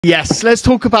Yes, let's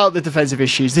talk about the defensive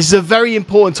issues. This is a very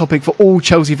important topic for all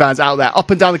Chelsea fans out there,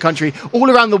 up and down the country, all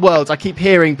around the world. I keep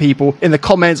hearing people in the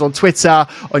comments on Twitter,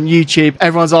 on YouTube.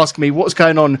 Everyone's asking me what's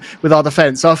going on with our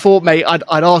defence. So I thought, mate,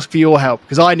 I'd ask for your help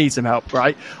because I need some help,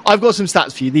 right? I've got some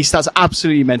stats for you. These stats are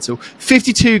absolutely mental.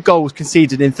 52 goals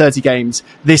conceded in 30 games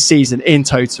this season in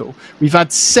total. We've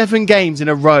had 7 games in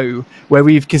a row where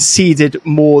we've conceded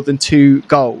more than 2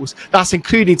 goals. That's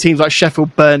including teams like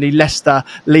Sheffield, Burnley, Leicester,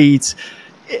 Leeds.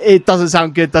 It doesn't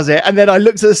sound good, does it? And then I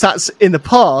looked at the stats in the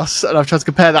past and I've tried to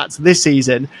compare that to this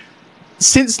season.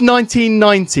 Since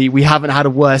 1990, we haven't had a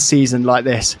worse season like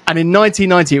this. And in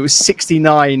 1990, it was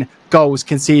 69 goals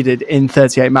conceded in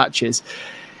 38 matches.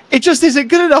 It just isn't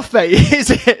good enough, mate, is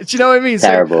it? Do you know what I mean?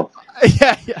 Terrible.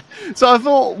 Yeah. So I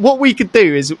thought what we could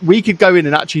do is we could go in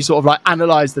and actually sort of like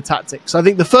analyse the tactics. So I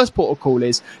think the first port of call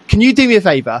is, can you do me a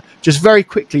favour, just very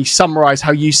quickly summarise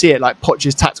how you see it, like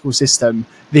Poch's tactical system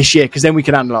this year, because then we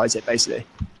can analyse it, basically.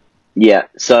 Yeah,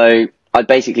 so I'd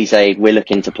basically say we're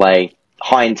looking to play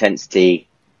high intensity,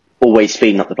 always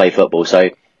speeding up the play football. So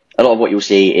a lot of what you'll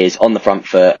see is on the front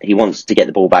foot, he wants to get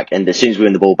the ball back, and as soon as we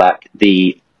win the ball back,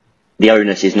 the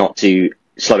onus is not to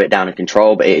slow it down and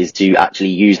control, but it is to actually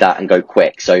use that and go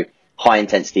quick. So high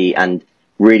intensity and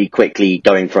really quickly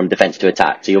going from defence to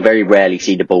attack. So you'll very rarely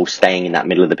see the ball staying in that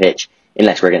middle of the pitch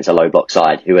unless we're against a low block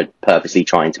side who are purposely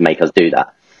trying to make us do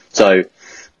that. So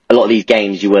a lot of these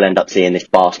games you will end up seeing this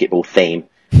basketball theme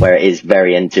where it is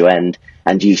very end to end,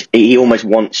 and he almost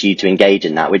wants you to engage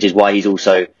in that, which is why he's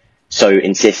also so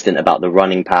insistent about the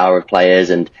running power of players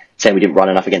and saying we didn't run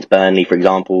enough against Burnley, for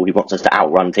example. He wants us to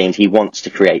outrun teams. He wants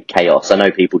to create chaos. I know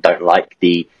people don't like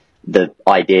the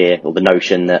idea or the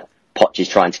notion that Poch is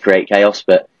trying to create chaos,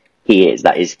 but he is.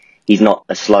 He's not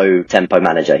a slow tempo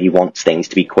manager. He wants things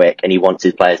to be quick, and he wants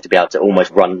his players to be able to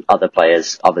almost run other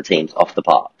teams off the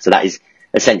park. So that is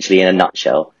essentially, in a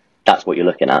nutshell, that's what you're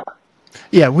looking at.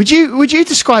 Yeah, would you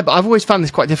describe it? I've always found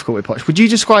this quite difficult with Poch. Would you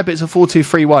describe it as a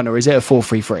 4-2-3-1 or is it a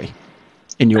 4-3-3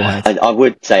 in your head? I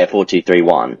would say a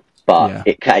 4-2-3-1. But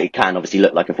yeah, it can obviously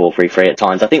look like a 4-3-3 at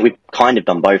times. I think we've kind of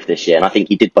done both this year, and I think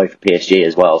he did both for PSG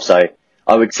as well. So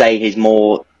I would say his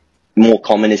more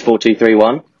common is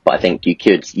 4-2-3-1, but I think you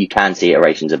can see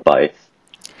iterations of both.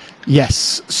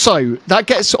 Yes. So that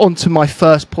gets on to my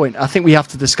first point. I think we have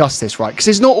to discuss this, right? Because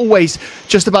it's not always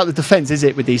just about the defence, is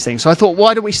it, with these things? So I thought,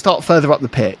 why don't we start further up the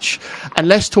pitch? And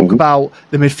let's talk about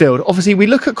the midfield. Obviously, we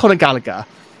look at Conor Gallagher,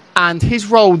 and his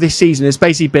role this season has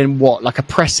basically been what? Like a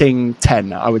pressing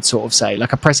 10, I would sort of say.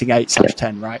 Like a pressing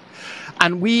 8/10, right?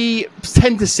 And we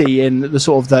tend to see in the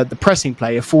sort of the pressing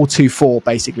play a 4-2-4,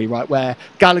 basically, right? Where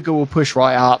Gallagher will push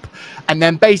right up. And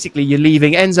then basically you're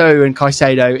leaving Enzo and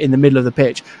Caicedo in the middle of the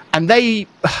pitch. And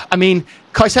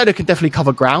Caicedo can definitely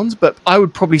cover ground, but I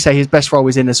would probably say his best role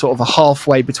is in a sort of a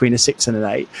halfway between a 6 and an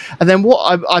 8. And then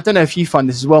I don't know if you find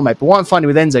this as well, mate, but what I'm finding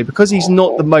with Enzo, because he's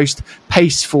not the most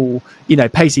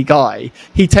pacey guy,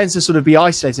 he tends to sort of be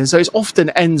isolated. And so it's often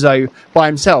Enzo by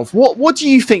himself. What do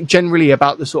you think generally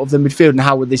about the sort of the midfield and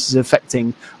how this is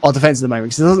affecting our defence at the moment?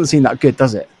 Because it doesn't seem that good,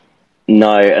 does it?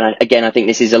 No, and again, I think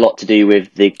this is a lot to do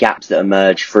with the gaps that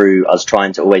emerge through us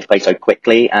trying to always play so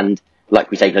quickly. And like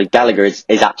we say, Gallagher is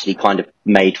actually kind of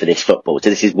made for this football. So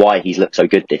this is why he's looked so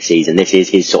good this season. This is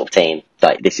his sort of team.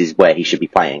 Like, this is where he should be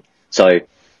playing. So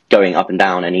going up and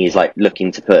down, and he's like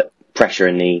looking to put pressure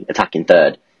in the attacking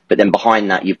third. But then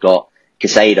behind that, you've got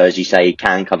Caicedo, as you say,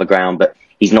 can cover ground, but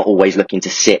he's not always looking to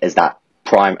sit as that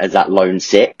lone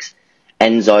 6.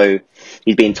 Enzo,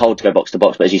 he's being told to go box to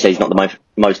box, but as you say, he's not the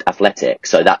most athletic.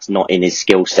 So that's not in his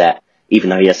skill set. Even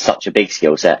though he has such a big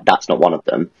skill set, that's not one of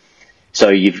them. So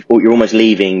you're almost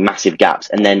leaving massive gaps.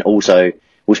 And then also,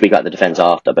 we'll speak about the defence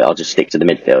after, but I'll just stick to the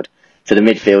midfield. So the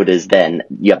midfielders, then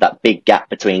you have that big gap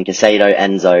between Caicedo,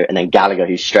 Enzo, and then Gallagher,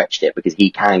 who's stretched it because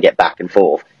he can get back and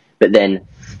forth. But then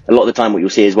a lot of the time what you'll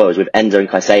see as well is with Enzo and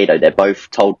Caicedo, they're both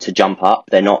told to jump up.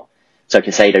 They're not. So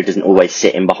Caicedo doesn't always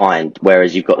sit in behind,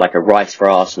 whereas you've got like a Rice for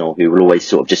Arsenal who will always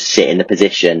sort of just sit in the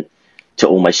position to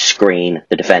almost screen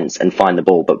the defence and find the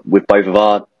ball. But with both of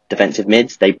our defensive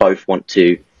mids, they both want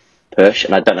to push,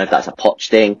 and I don't know if that's a Poch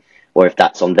thing or if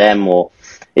that's on them, or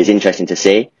it's interesting to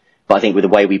see. But I think with the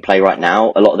way we play right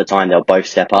now, a lot of the time they'll both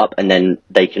step up and then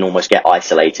they can almost get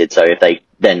isolated. So if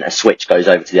then a switch goes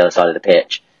over to the other side of the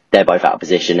pitch, they're both out of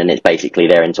position and it's basically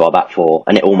they're into our back four,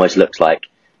 and it almost looks like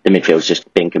the midfield's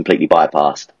just been completely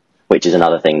bypassed, which is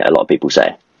another thing that a lot of people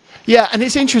say. Yeah, and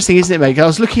it's interesting, isn't it, mate? I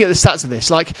was looking at the stats of this.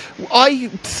 Like, I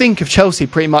think of Chelsea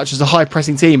pretty much as a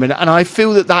high-pressing team, and I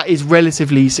feel that is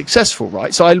relatively successful,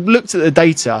 right? So I looked at the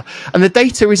data, and the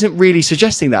data isn't really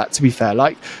suggesting that, to be fair.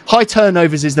 Like, high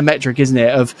turnovers is the metric, isn't it,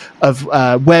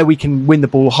 of where we can win the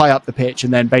ball high up the pitch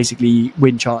and then basically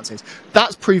win chances.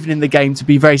 That's proven in the game to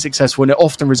be very successful, and it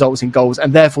often results in goals,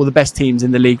 and therefore the best teams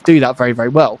in the league do that very, very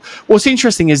well. What's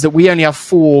interesting is that we only have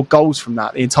 4 goals from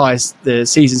that the entire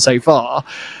season so far.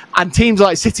 And teams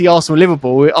like City, Arsenal,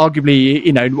 Liverpool, arguably,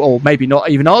 you know, or maybe not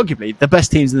even arguably, the best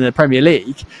teams in the Premier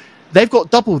League, they've got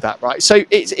double that, right? So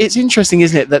it's interesting,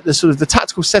 isn't it, that the sort of the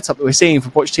tactical setup that we're seeing for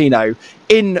Pochettino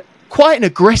in quite an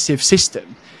aggressive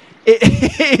system,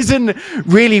 it isn't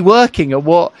really working at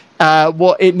what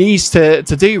it needs to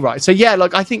do, right? So yeah,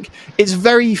 like I think it's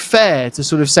very fair to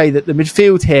sort of say that the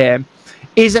midfield here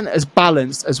isn't as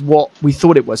balanced as what we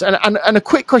thought it was. And a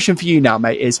quick question for you now,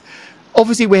 mate, is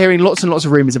obviously we're hearing lots and lots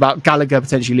of rumours about Gallagher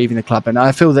potentially leaving the club, and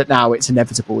I feel that now it's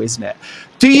inevitable, isn't it?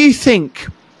 Do you think,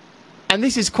 and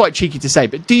this is quite cheeky to say,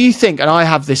 but do you think, and I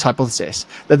have this hypothesis,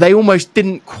 that they almost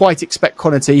didn't quite expect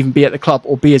Connor to even be at the club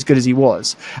or be as good as he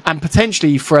was, and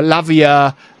potentially for a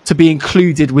Lavia to be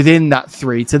included within that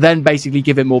 3 to then basically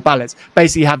give it more balance,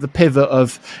 basically have the pivot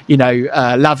of, you know,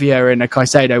 Lavia and a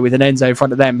Caicedo with an Enzo in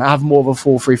front of them, have more of a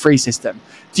 4-3-3 system?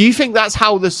 Do you think that's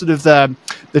how the sort of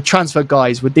the transfer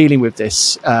guys were dealing with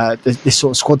this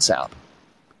sort of squad setup?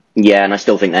 Yeah, and I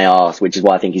still think they are, which is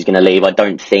why I think he's going to leave. I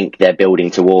don't think they're building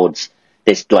towards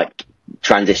this like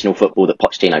transitional football that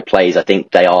Pochettino plays. I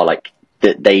think they are like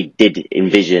that. They did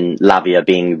envision Lavia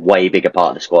being a way bigger part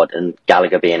of the squad and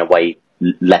Gallagher being a way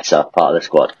lesser part of the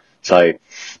squad. So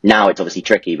now it's obviously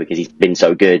tricky because he's been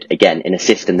so good again in a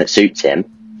system that suits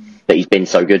him, but he's been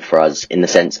so good for us in the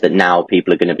sense that now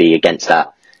people are going to be against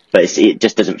that. But it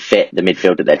just doesn't fit the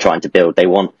midfield that they're trying to build. They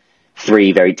want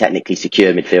 3 very technically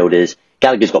secure midfielders.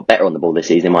 Gallagher's got better on the ball this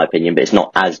season, in my opinion, but it's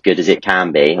not as good as it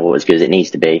can be or as good as it needs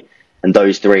to be. And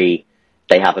those 3,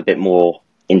 they have a bit more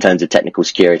in terms of technical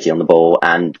security on the ball,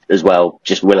 and as well,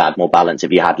 just will add more balance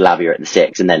if you had Lavia at the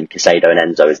 6 and then Caicedo and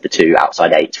Enzo as the 2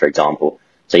 outside 8s, for example.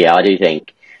 So yeah, I do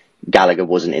think Gallagher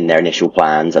wasn't in their initial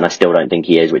plans, and I still don't think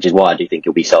he is, which is why I do think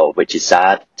he'll be sold, which is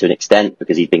sad to an extent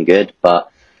because he's been good, but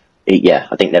yeah,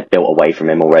 I think they've built away from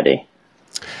him already.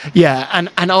 Yeah,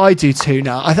 and I do too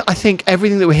now. I think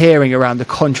everything that we're hearing around the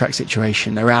contract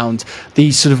situation, around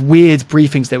these sort of weird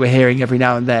briefings that we're hearing every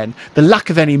now and then, the lack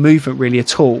of any movement really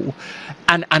at all.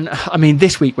 And I mean,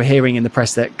 this week we're hearing in the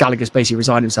press that Gallagher's basically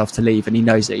resigned himself to leave and he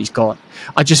knows that he's gone.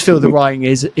 I just feel the writing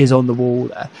is on the wall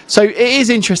there. So it is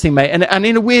interesting, mate. And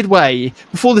in a weird way,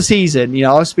 before the season, you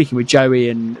know, I was speaking with Joey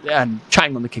and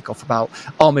chatting on the kickoff about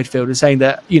our midfield and saying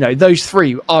that, you know, those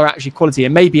 3 are actually quality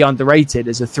and maybe underrated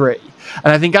as a 3.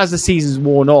 And I think as the season's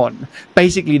worn on,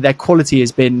 basically their quality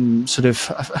has been sort of,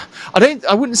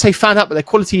 I wouldn't say found out, but their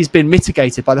quality has been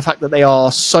mitigated by the fact that they are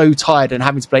so tired and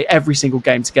having to play every single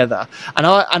game together. And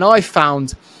I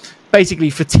found basically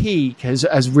fatigue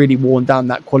has really worn down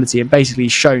that quality and basically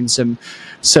shown some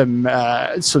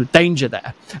sort of danger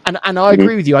there. And I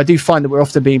agree with you. I do find that we're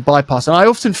often being bypassed. And I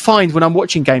often find when I'm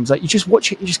watching games, like you just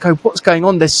watch it, you just go, what's going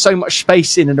on? There's so much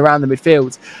space in and around the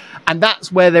midfield. And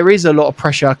that's where there is a lot of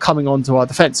pressure coming onto our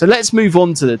defence. So let's move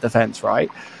on to the defence, right?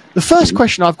 The first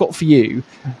question I've got for you,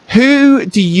 who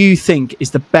do you think is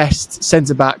the best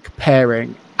centre-back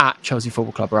pairing at Chelsea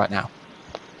Football Club right now?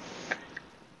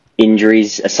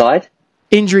 Injuries aside?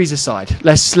 Injuries aside.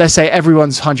 Let's say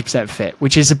everyone's 100% fit,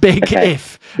 which is a big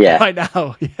if right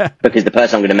now. Yeah. Because the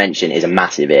person I'm going to mention is a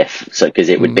massive if. So because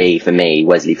it would be, for me,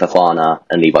 Wesley Fofana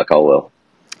and Levi Colwill.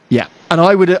 Yeah, and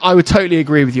I would totally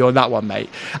agree with you on that one, mate.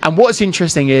 And what's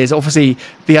interesting is, obviously,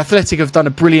 The Athletic have done a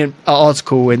brilliant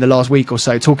article in the last week or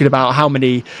so talking about how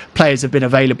many players have been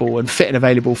available and fit and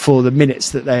available for the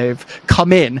minutes that they've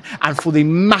come in and for the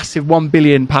massive £1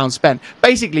 billion spent.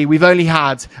 Basically, we've only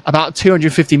had about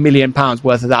 £250 million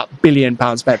worth of that £1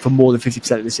 billion spent for more than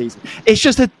 50% of the season. It's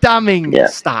just a damning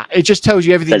stat. It just tells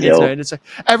you everything you need to know. And it's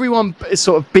everyone is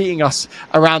sort of beating us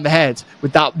around the head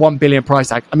with that £1 billion price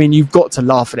tag. I mean, you've got to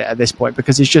laugh at it at this point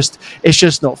because it's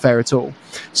just not fair at all.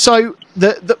 So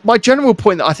my general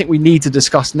point that I think we need to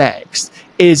discuss next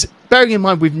is, bearing in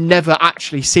mind we've never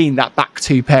actually seen that back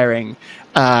 2 pairing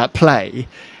play,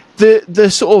 the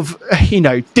sort of, you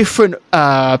know, different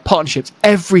partnerships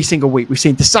every single week. We've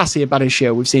seen Disasi and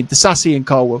Badiashile, we've seen Disasi and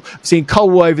Colwill, we've seen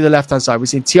Colwill over the left hand side, we've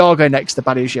seen Thiago next to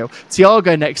Badiashile,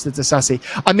 Thiago next to Disasi.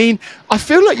 I mean, I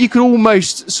feel like you could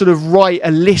almost sort of write a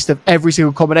list of every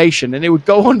single combination and it would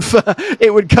go on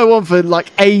for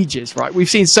like ages, right? We've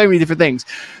seen so many different things.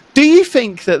 Do you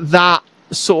think that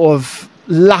sort of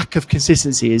lack of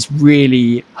consistency has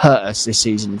really hurt us this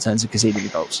season in terms of conceding the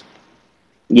goals.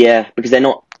 Yeah, because they're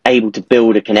not able to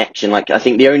build a connection. Like, I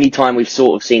think the only time we've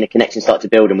sort of seen a connection start to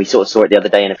build, and we sort of saw it the other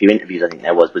day in a few interviews, I think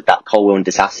there was that Colwill and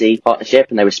Fofana partnership,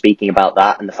 and they were speaking about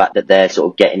that and the fact that they're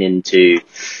sort of getting into,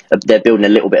 they're building a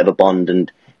little bit of a bond,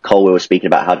 and Colwill was speaking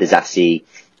about how Fofana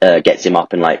gets him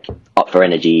up and like up for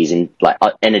energies and like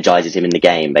energizes him in the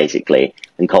game basically,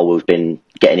 and Colwill's been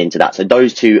getting into that. So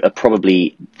those two are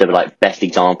probably the like best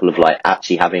example of like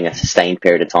actually having a sustained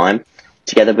period of time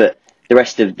together. But the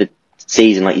rest of the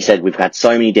season, like you said, we've had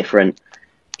so many different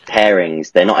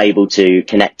pairings. They're not able to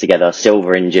connect together.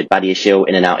 Silver injured, Badiashile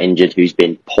in and out injured, who's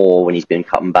been poor when he's been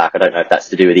cutting back. I don't know if that's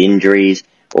to do with the injuries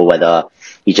or whether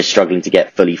he's just struggling to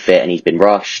get fully fit and he's been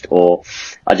rushed, or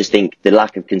I just think the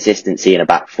lack of consistency in a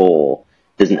back four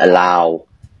doesn't allow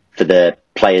for the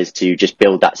players to just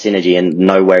build that synergy and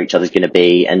know where each other's going to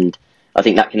be. And I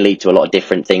think that can lead to a lot of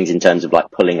different things in terms of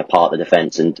like pulling apart the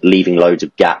defence and leaving loads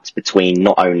of gaps between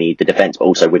not only the defence but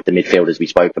also with the midfielders we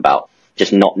spoke about,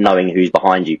 just not knowing who's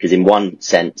behind you. Because in one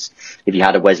sense, if you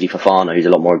had a Wesley Fofana who's a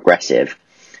lot more aggressive,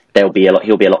 he'll be a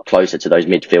lot closer to those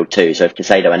midfield too. So if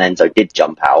Caicedo and Enzo did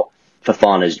jump out,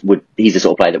 he's the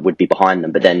sort of player that would be behind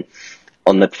them. But then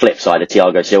on the flip side of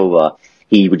Thiago Silva,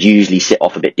 he would usually sit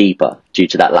off a bit deeper due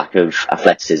to that lack of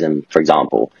athleticism, for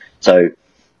example. So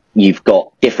you've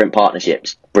got different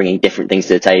partnerships bringing different things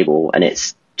to the table, and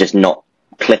it's just not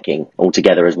clicking all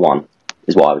together as one,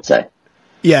 is what I would say.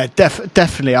 Yeah,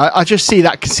 definitely. I just see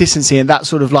that consistency and that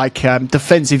sort of like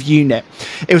defensive unit.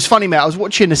 It was funny, mate. I was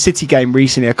watching a City game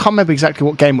recently. I can't remember exactly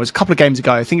what game it was. A couple of games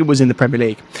ago. I think it was in the Premier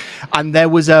League. And there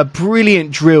was a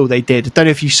brilliant drill they did. I don't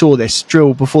know if you saw this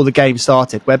drill before the game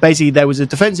started, where basically there was a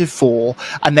defensive four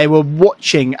and they were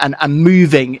watching and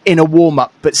moving in a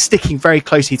warm-up, but sticking very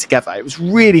closely together. It was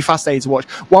really fascinating to watch.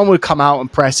 One would come out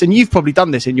and press, and you've probably done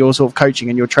this in your sort of coaching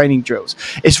and your training drills.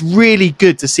 It's really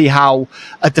good to see how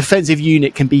a defensive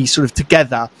unit can be sort of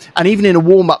together, and even in a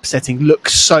warm-up setting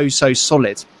looks so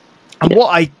solid. And what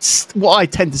I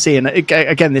tend to see, and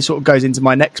again this sort of goes into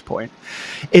my next point,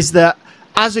 is that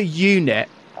as a unit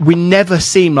we never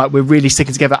seem like we're really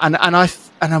sticking together, and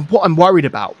what I'm worried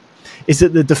about is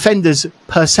that the defenders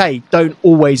per se don't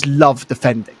always love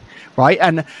defending, right?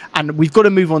 And we've got to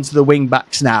move on to the wing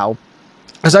backs now.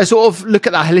 As I sort of look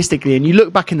at that holistically, and you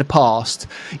look back in the past,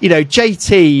 you know,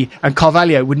 JT and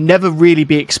Carvalho would never really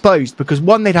be exposed because,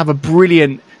 one, they'd have a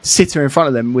brilliant sitter in front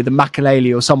of them with a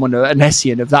Makelele or someone, an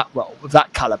Essien of that role, of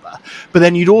that calibre. But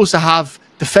then you'd also have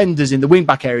defenders in the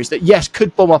wing-back areas that, yes,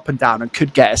 could bomb up and down and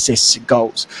could get assists and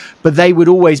goals. But they would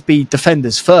always be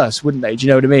defenders first, wouldn't they? Do you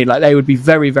know what I mean? Like, they would be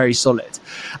very, very solid.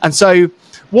 And so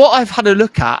what I've had a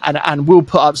look at, and we'll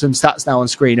put up some stats now on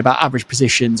screen about average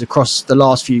positions across the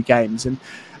last few games, and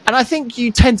I think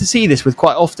you tend to see this with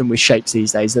quite often with shapes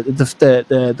these days, that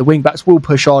the wing backs will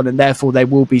push on and therefore they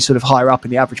will be sort of higher up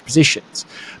in the average positions.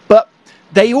 But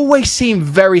they always seem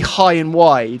very high and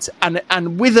wide,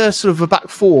 and with a sort of a back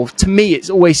four, to me it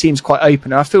always seems quite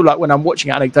open. And I feel like when I'm watching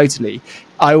it anecdotally,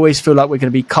 I always feel like we're going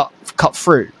to be cut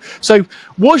through. So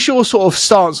what's your sort of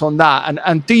stance on that?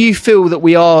 And do you feel that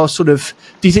we are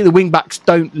do you think the wing backs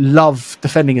don't love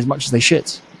defending as much as they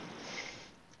should?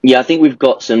 Yeah, I think we've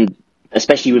got some,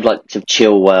 especially with like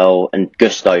Chilwell and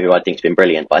Gusto, who I think has been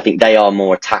brilliant, but I think they are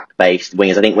more attack-based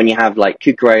wingers. I think when you have like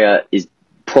Cucurella is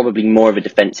probably more of a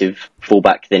defensive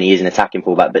fullback than he is an attacking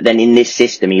fullback, but then in this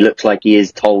system he looks like he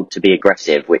is told to be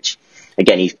aggressive, which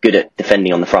again, he's good at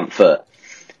defending on the front foot.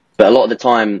 But a lot of the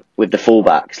time with the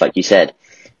fullbacks, like you said,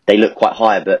 they look quite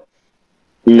high, but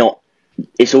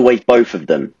it's always both of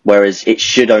them, whereas it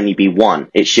should only be one.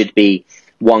 It should be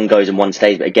one goes and one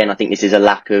stays. But again, I think this is a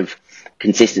lack of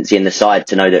consistency in the side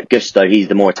to know that Gusto, he's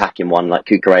the more attacking one, like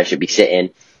Cucurella should be sitting.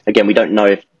 Again, we don't know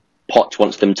if Poch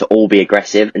wants them to all be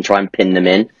aggressive and try and pin them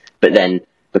in, but then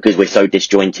because we're so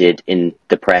disjointed in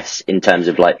the press in terms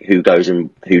of like who goes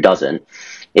and who doesn't,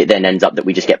 it then ends up that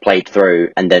we just get played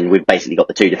through, and then we've basically got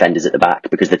the two defenders at the back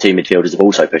because the two midfielders have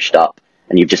also pushed up,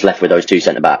 and you've just left with those two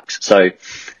centre backs. So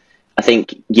I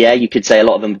think, yeah, you could say a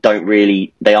lot of them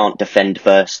they aren't defend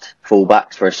first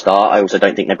fullbacks for a start. I also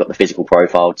don't think they've got the physical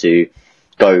profile to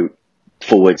go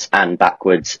forwards and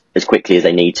backwards as quickly as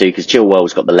they need to, because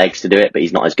Chilwell's got the legs to do it, but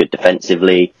he's not as good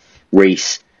defensively.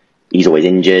 Reece, he's always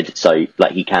injured, so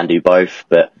like he can do both.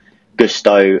 But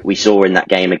Gusto, we saw in that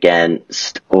game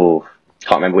against,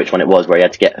 can't remember which one it was, where he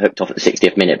had to get hooked off at the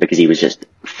 60th minute because he was just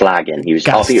flagging. I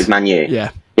think it was Man U.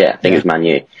 Yeah, I think it was Man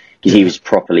U, because he was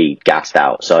properly gassed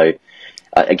out. So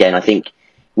again, I think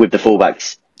with the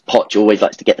fullbacks, Poch always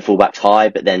likes to get the fullbacks high,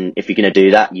 but then if you're going to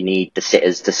do that, you need the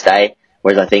sitters to stay.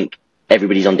 Whereas I think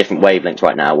everybody's on different wavelengths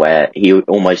right now, where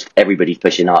almost everybody's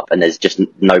pushing up, and there's just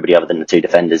nobody other than the two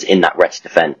defenders in that rest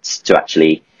defence to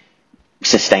actually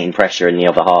sustain pressure in the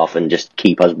other half and just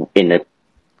keep us in a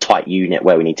tight unit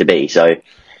where we need to be. So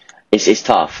it's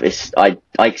tough. I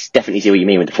definitely see what you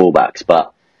mean with the fullbacks,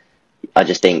 but I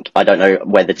just think I don't know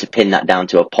whether to pin that down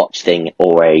to a Poch thing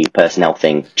or a personnel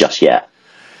thing just yet.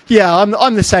 Yeah,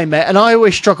 I'm the same, mate, and I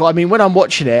always struggle. I mean, when I'm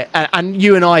watching it, and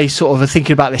you and I sort of are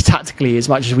thinking about this tactically as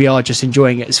much as we are just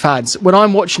enjoying it as fans. When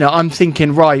I'm watching it, I'm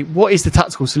thinking, right, what is the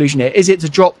tactical solution here? Is it to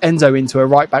drop Enzo into a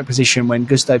right-back position when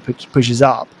Gusto pushes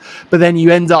up? But then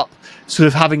you end up sort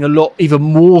of having even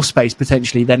more space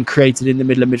potentially than created in the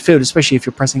middle of midfield, especially if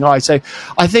you're pressing high. So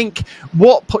I think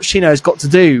what Pochettino has got to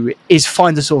do is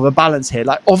find a sort of a balance here.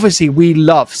 Like, obviously, we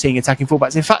love seeing attacking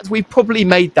fullbacks. In fact, we've probably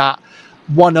made that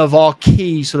one of our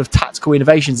key sort of tactical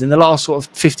innovations in the last sort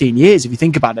of 15 years, if you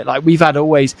think about it. Like, we've had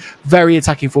always very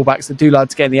attacking fullbacks that do like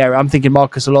to get in the area. I'm thinking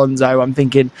Marcus Alonso. I'm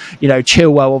thinking,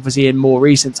 Chilwell, obviously, in more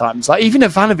recent times. Like, even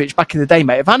Ivanovic back in the day,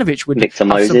 mate. Ivanovic would... Victor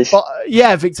Moses.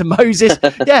 Victor Moses.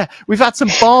 Yeah, we've had some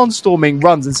barnstorming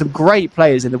runs and some great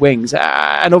players in the wings.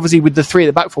 And obviously, with the three at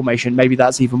the back formation, maybe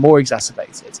that's even more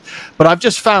exacerbated. But I've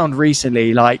just found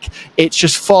recently, like, it's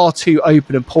just far too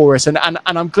open and porous. And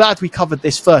I'm glad we covered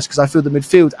this first, because I feel the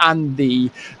midfield and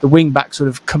the wing back sort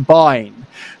of combine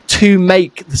to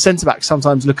make the centre back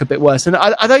sometimes look a bit worse. And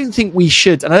I don't think we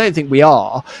should, and I don't think we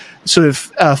are sort of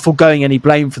foregoing any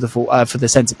blame for the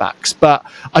centre backs. But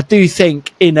I do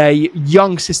think in a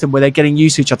young system where they're getting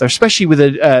used to each other, especially with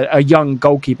a young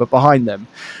goalkeeper behind them,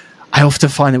 I often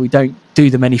find that we don't do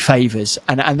them any favours,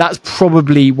 and that's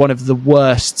probably one of the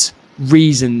worst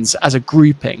reasons as a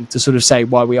grouping to sort of say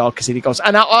why we are conceding goals.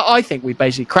 And I think we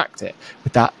basically cracked it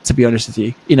with that, to be honest with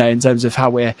you, in terms of how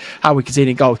we're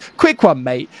conceding goals. Quick one,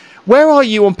 mate. Where are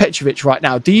you on Petrovic right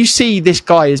now? Do you see this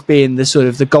guy as being the sort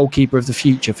of the goalkeeper of the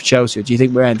future for Chelsea, or do you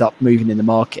think we'll end up moving in the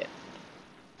market?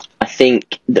 I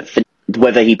think that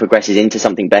whether he progresses into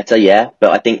something better, yeah, but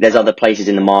I think there's other places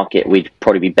in the market we'd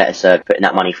probably be better served putting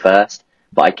that money first.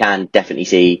 But I can definitely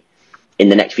see in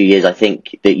the next few years, I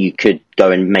think that you could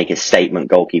go and make a statement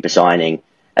goalkeeper signing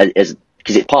because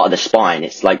it's part of the spine.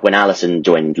 It's like when Alisson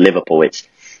joined Liverpool, it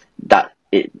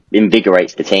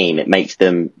invigorates the team. It makes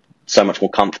them so much more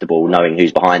comfortable knowing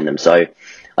who's behind them. So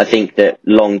I think that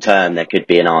long term, there could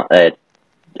be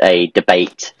a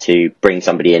debate to bring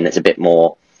somebody in that's a bit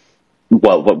more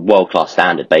world-class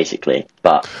standard, basically.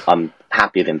 But I'm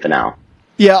happy with him for now.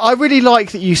 Yeah, I really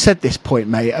like that you said this point,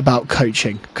 mate, about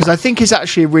coaching, because I think it's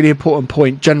actually a really important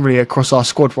point generally across our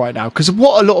squad right now. Because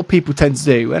what a lot of people tend to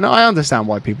do, and I understand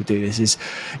why people do this, is,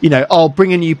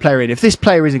 bring a new player in. If this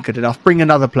player isn't good enough, bring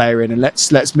another player in, and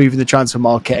let's move in the transfer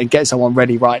market and get someone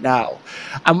ready right now.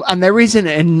 And there isn't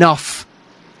enough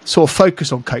sort of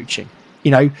focus on coaching.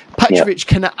 Petrovic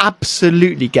can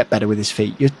absolutely get better with his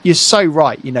feet. You're so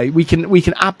right. We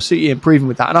can absolutely improve him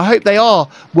with that. And I hope they are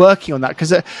working on that,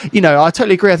 because, I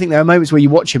totally agree. I think there are moments where you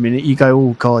watch him and you go,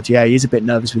 oh God, yeah, he's a bit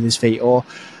nervous with his feet.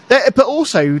 But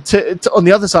also to on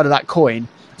the other side of that coin,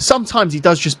 sometimes he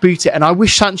does just boot it, and I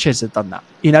wish Sanchez had done that.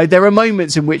 There are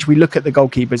moments in which we look at the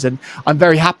goalkeepers, and I'm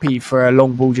very happy for a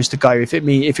long ball just to go if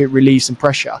it relieves some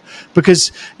pressure,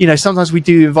 because sometimes we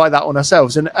do invite that on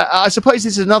ourselves. And I suppose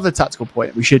this is another tactical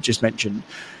point we should just mention.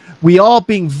 We are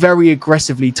being very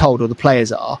aggressively told, or the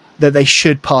players are, that they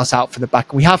should pass out for the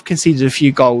back. And we have conceded a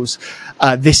few goals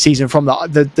this season from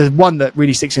that. The one that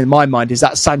really sticks in my mind is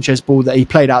that Sanchez ball that he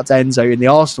played out to Enzo in the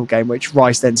Arsenal game, which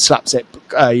Rice then slaps it,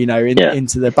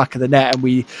 into the back of the net.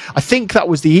 And I think that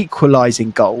was the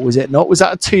equalising goal, was it not? Was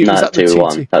that a 2? No, was that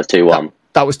 2-1. That was 2-1.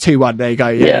 That was 2-1. There you go.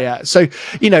 Yeah. So,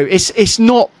 it's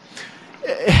not...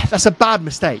 That's a bad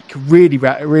mistake, really,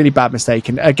 really bad mistake,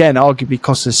 and again, arguably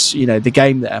cost us, the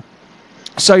game there.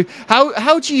 So,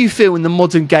 how do you feel in the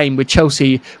modern game with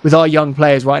Chelsea, with our young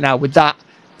players right now, with that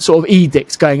sort of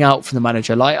edict going out from the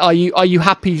manager? Like, are you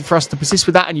happy for us to persist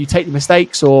with that and you take the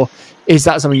mistakes, or is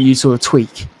that something you sort of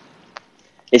tweak?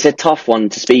 It's a tough one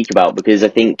to speak about, because I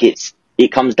think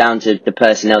it comes down to the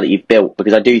personnel that you've built.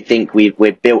 Because I do think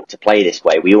we're built to play this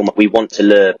way. We want to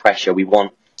lure pressure. We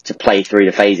want to play through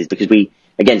the phases, because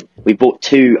we bought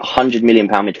two £100 million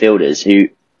midfielders who,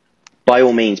 by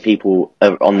all means, people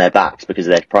are on their backs because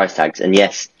of their price tags. And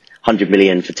yes, 100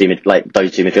 million for those two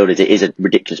midfielders, it is a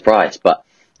ridiculous price, but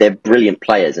they're brilliant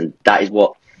players, and that is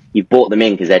what you've bought them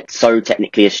in, because they're so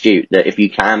technically astute that if you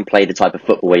can play the type of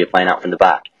football where you're playing out from the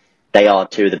back, they are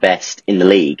two of the best in the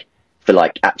league for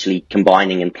actually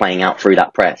combining and playing out through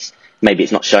that press. Maybe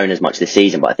it's not shown as much this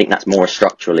season, but I think that's more a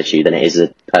structural issue than it is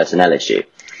a personnel issue.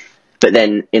 But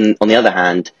then, on the other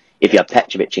hand, if you have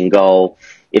Petrovic in goal,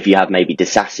 if you have maybe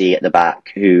Disassi at the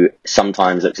back, who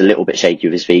sometimes looks a little bit shaky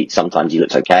with his feet, sometimes he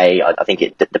looks okay. I think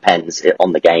it depends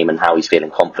on the game and how he's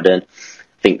feeling confident.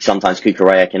 I think sometimes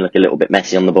Cucurella can look a little bit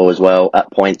messy on the ball as well, at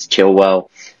points, Chilwell.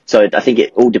 So I think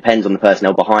it all depends on the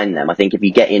personnel behind them. I think if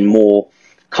you get in more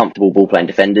comfortable ball-playing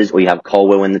defenders, or you have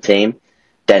Colwill in the team,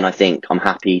 then I think I'm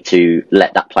happy to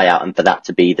let that play out and for that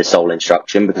to be the sole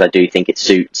instruction, because I do think it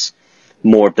suits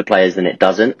more of the players than it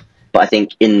doesn't. But I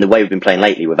think in the way we've been playing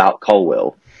lately without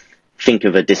Colwill, think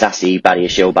of a Disassi,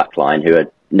 Badiashile backline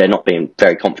they're not being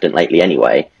very confident lately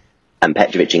anyway, and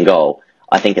Petrovic in goal.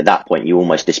 I think at that point you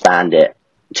almost disband it,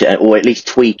 or at least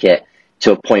tweak it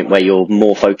to a point where you're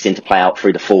more focusing to play out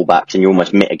through the fullbacks and you're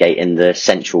almost mitigating the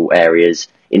central areas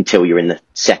until you're in the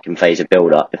second phase of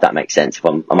build-up, if that makes sense. I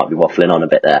might be waffling on a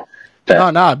bit there.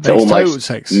 But no, it makes total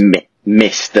sense.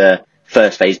 Miss the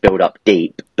first phase build-up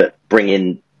deep, but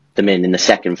bring them in the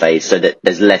second phase so that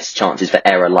there's less chances for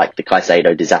error, like the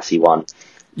Caicedo Disassi one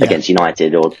against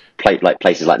United, or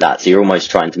places like that. So you're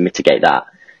almost trying to mitigate that.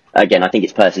 Again, I think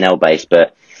it's personnel based,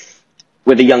 but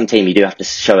with a young team, you do have to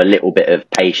show a little bit of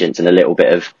patience and a little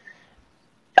bit of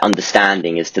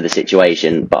understanding as to the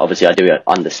situation. But obviously, I do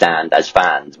understand as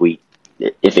fans,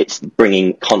 if it's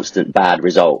bringing constant bad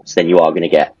results, then you are going to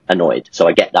get annoyed. So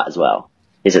I get that as well.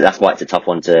 That's why it's a tough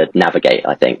one to navigate,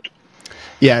 I think.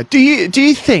 Yeah. Do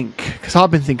you think, because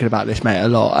I've been thinking about this, mate, a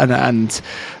lot, and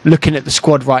looking at the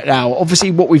squad right now,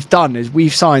 obviously what we've done is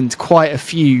we've signed quite a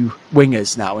few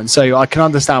wingers now, and so I can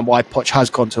understand why Poch has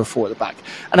gone to a four at the back.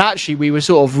 And actually we were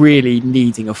sort of really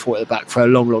needing a four at the back for a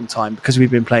long time, because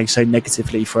we've been playing so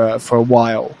negatively for a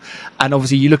while. And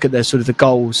obviously you look at the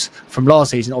goals from last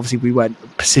season, obviously we weren't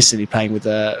persistently playing with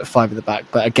a five at the back,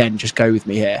 but again, just go with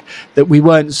me here, that we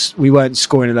weren't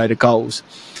scoring a load of goals.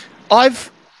 I've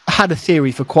had a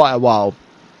theory for quite a while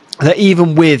that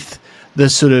even with the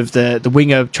sort of the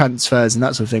winger transfers and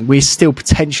that sort of thing, we're still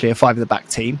potentially a five at the back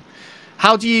team.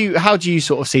 How do you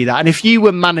sort of see that? And if you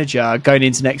were manager going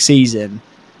into next season,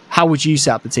 how would you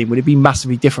set up the team? Would it be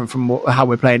massively different from how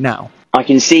we're playing now? I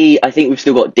think we've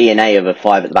still got DNA of a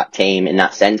five at the back team in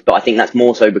that sense, but I think that's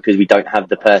more so because we don't have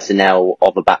the personnel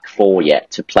of a back four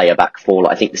yet to play a back four.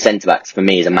 I think the centre backs for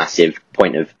me is a massive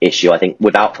point of issue. I think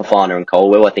without Fofana and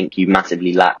Colwill, I think you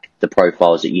massively lack the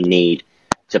profiles that you need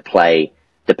to play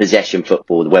the possession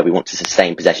football where we want to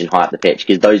sustain possession high up the pitch,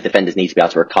 because those defenders need to be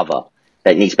able to recover.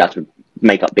 They need to be able to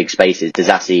make up big spaces.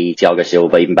 Disassi, Thiago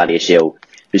Silva, even Badiashile,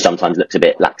 who sometimes looks a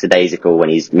bit lackadaisical when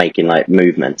he's making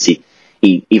movements. He,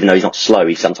 even though he's not slow,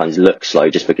 he sometimes looks slow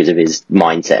just because of his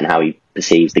mindset and how he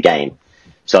perceives the game.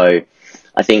 So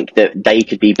I think that they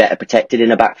could be better protected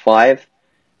in a back five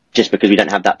just because we don't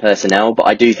have that personnel. But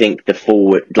I do think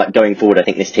going forward, I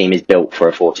think this team is built for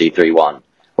a 4-2-3-1,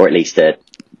 or at least to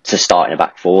start in a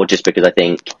back four, just because I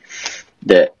think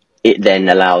that it then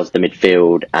allows the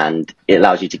midfield and it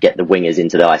allows you to get the wingers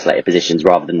into the isolated positions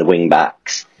rather than the wing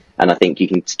backs. And I think you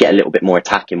can get a little bit more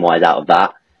attacking wise out of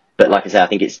that. But like I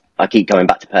say, I keep going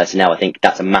back to personnel. I think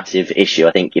that's a massive issue.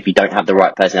 I think if you don't have the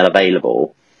right personnel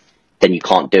available, then you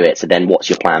can't do it. So then what's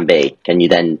your plan B? Can you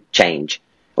then change?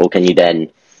 Or can you then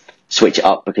switch it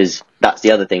up? Because that's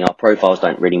the other thing. Our profiles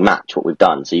don't really match what we've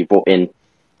done. So you've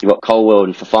got Colwill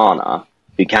and Fofana,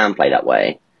 who can play that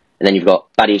way. And then you've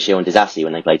got Badiashile and Disassi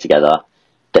when they play together.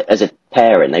 As a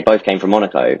pairing, they both came from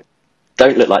Monaco.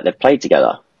 Don't look like they've played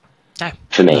together. No.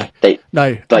 For me.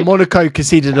 No. Monaco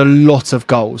conceded a lot of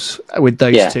goals with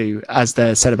those two as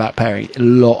their centre-back pairing. A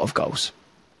lot of goals.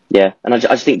 Yeah, and I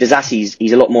just think Disassi,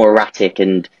 he's a lot more erratic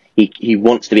and he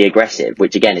wants to be aggressive,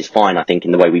 which again is fine, I think,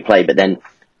 in the way we play. But then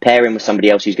pairing with somebody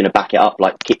else who's going to back it up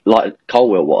like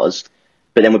Colwill was.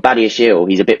 But then with Badiashile,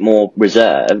 he's a bit more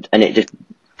reserved, and it just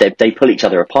they pull each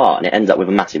other apart, and it ends up with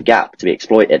a massive gap to be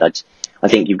exploited. I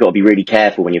think you've got to be really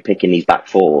careful when you're picking these back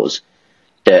fours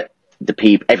that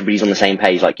everybody's on the same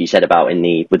page, like you said about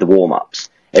with the warm ups.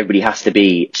 Everybody has to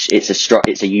be.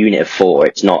 It's a unit of four.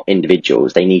 It's not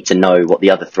individuals. They need to know what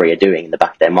the other three are doing in the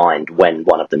back of their mind when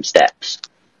one of them steps.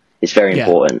 It's very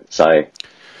important. So,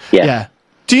 yeah.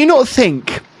 Do you not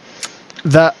think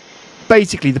that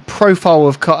basically the profile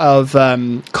of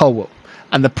Colwill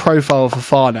and the profile of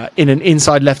Fofana in an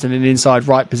inside left and an inside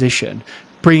right position,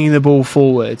 bringing the ball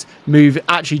forward,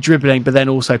 actually dribbling, but then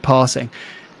also passing?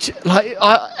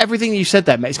 Everything you said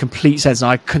there makes complete sense,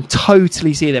 and I can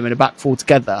totally see them in a back four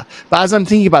together. But as I'm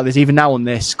thinking about this, even now on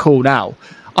this call now,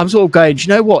 I'm sort of going, do you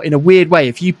know what? In a weird way,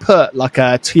 if you put like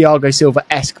a Thiago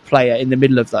Silva-esque player in the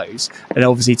middle of those, and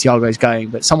obviously Thiago's going,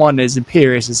 but someone as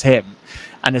imperious as him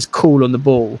and as cool on the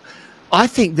ball, I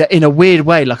think that in a weird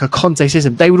way, like a Conte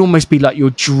system, they would almost be like your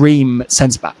dream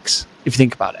centre-backs, if you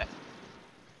think about it.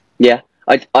 Yeah.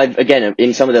 I've again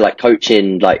in some of the like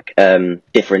coaching like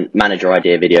different manager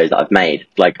idea videos that I've made,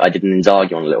 like I did an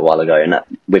Inzaghi one a little while ago, and that,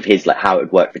 with his like how it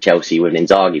would work for Chelsea with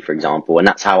Inzaghi, for example, and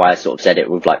that's how I sort of said it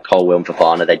with like Colwill and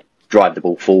Fofana. They drive the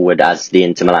ball forward as the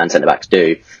Inter Milan centre backs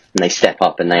do, and they step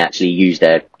up and they actually use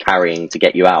their carrying to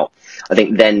get you out. I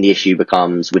think then the issue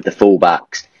becomes with the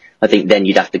fullbacks. I think then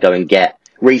you'd have to go and get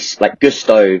Reece, like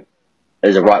Gusto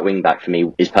as a right wing back for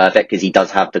me is perfect because he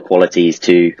does have the qualities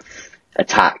to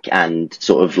attack and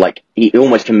sort of like he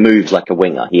almost can move like a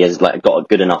winger. He has like got a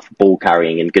good enough ball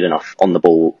carrying and good enough on the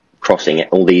ball crossing it,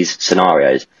 all these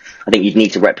scenarios. I think you'd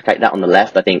need to replicate that on the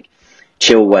left. I think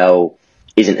Chilwell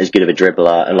isn't as good of a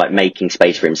dribbler and like making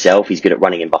space for himself. He's good at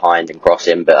running in behind and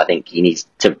crossing, but I think he needs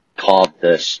to carve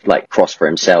the like cross for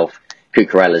himself.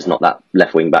 Cucurella's not that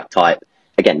left wing back type.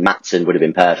 Again, Maatsen would have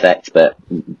been perfect, but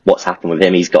what's happened with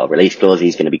him? He's got a release clause.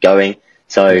 He's going to be going.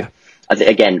 So yeah.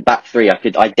 Again, back three,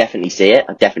 I definitely see it.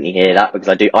 I definitely hear that because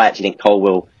I actually think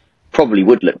Colwill probably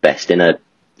would look best in a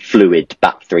fluid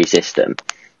back three system.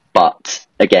 But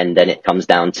again, then it comes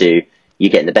down to you're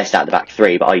getting the best out of the back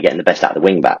three, but are you getting the best out of the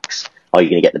wing backs? Are you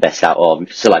going to get the best out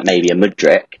of, so like maybe a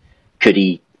Mudryk? Could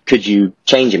you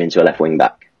change him into a left wing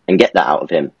back and get that out of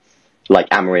him? Like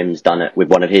Amorim's done it with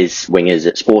one of his wingers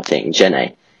at Sporting,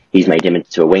 Gene. He's made him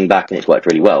into a wing back and it's worked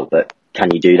really well. But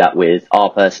can you do that with our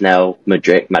personnel,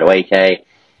 Mudryk, Madueke?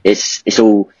 It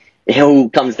all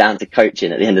comes down to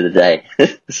coaching at the end of the day.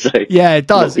 So yeah, it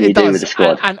does. What can you do with the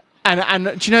squad?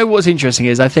 And do you know what's interesting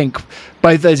is I think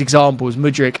both those examples,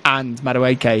 Mudryk and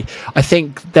Madueke, I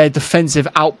think their defensive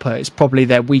output is probably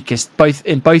their weakest,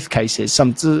 in both cases,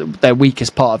 their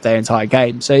weakest part of their entire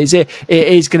game. So it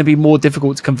is going to be more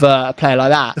difficult to convert a player like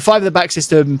that. The five at the back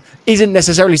system isn't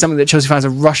necessarily something that Chelsea fans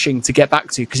are rushing to get back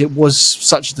to because it was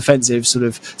such a defensive sort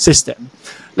of system.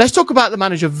 Let's talk about the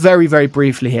manager very, very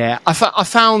briefly here. I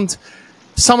found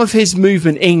some of his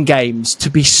movement in games to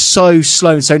be so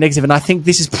slow and so negative, and I think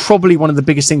this is probably one of the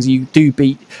biggest things that you do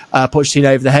beat Pochettino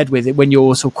over the head with it when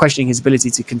you're sort of questioning his ability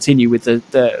to continue with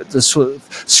the sort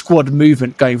of squad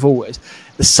movement going forward.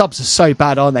 The subs are so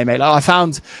bad, aren't they, mate? Like, I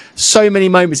found so many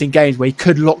moments in games where he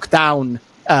could lock down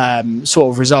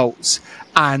sort of results,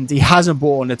 and he hasn't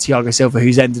brought on a Thiago Silva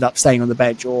who's ended up staying on the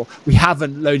bench, or we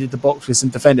haven't loaded the box with some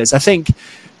defenders. I think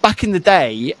back in the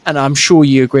day, and I'm sure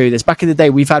you agree with this, back in the day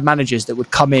we've had managers that would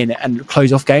come in and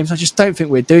close off games. I just don't think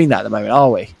we're doing that at the moment,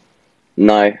 are we?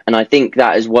 No, and I think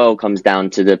that as well comes down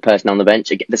to the person on the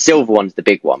bench. The Silva one's the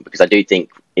big one because I do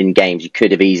think in games you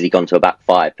could have easily gone to a back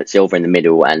five, put Silva in the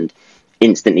middle and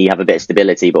instantly you have a bit of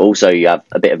stability, but also you have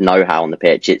a bit of know-how on the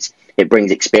pitch. It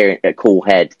brings experience, a cool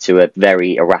head to a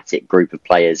very erratic group of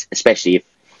players, especially if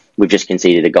we've just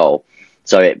conceded a goal.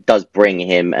 So it does bring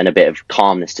him and a bit of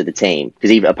calmness to the team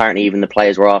because apparently even the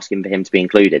players were asking for him to be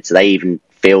included. So they even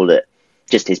feel that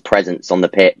just his presence on the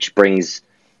pitch brings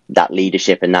that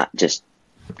leadership and that just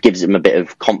gives him a bit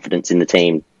of confidence in the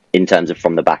team in terms of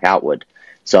from the back outward.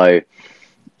 So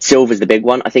Silva's the big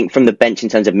one. I think from the bench in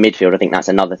terms of midfield, I think that's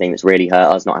another thing that's really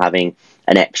hurt us, not having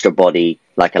an extra body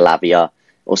like a Lavia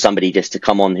or somebody just to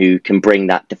come on who can bring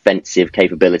that defensive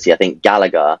capability. I think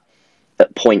Gallagher,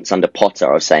 at points under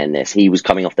Potter, I was saying this, he was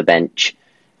coming off the bench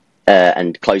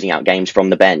and closing out games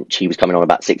from the bench. He was coming on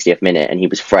about 60th minute and he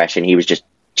was fresh and he was just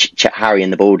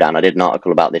harrying the ball down. I did an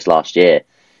article about this last year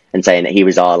and saying that he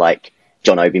was our like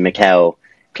John Obi Mikel.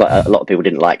 A lot of people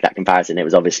didn't like that comparison. It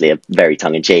was obviously a very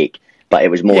tongue-in-cheek, but it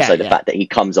was more so the fact that he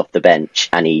comes off the bench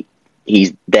and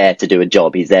he's there to do a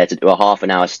job. He's there to do a half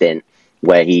an hour stint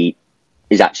where he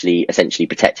is actually essentially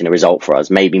protecting a result for us,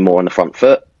 maybe more on the front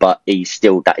foot, but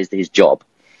that is his job.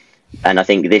 And I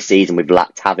think this season we've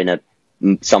lacked having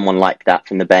someone like that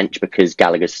from the bench because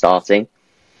Gallagher's starting.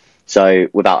 So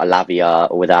without a Lavia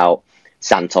or without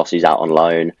Santos who's out on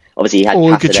loan, obviously he had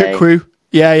Kachukwu.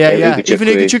 Yeah. Even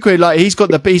Including, like he's got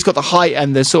the height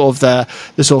and the sort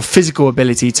of physical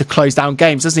ability to close down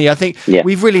games, doesn't he? I think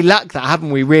we've really lacked that,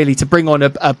 haven't we? Really, to bring on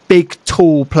a big,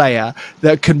 tall player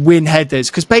that can win headers.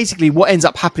 Because basically, what ends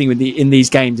up happening in these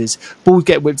games is balls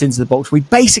get whipped into the box. We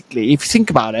basically, if you think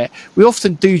about it, we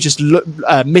often do just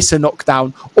miss a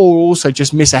knockdown or also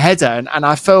just miss a header. And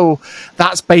I feel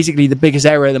that's basically the biggest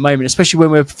error at the moment, especially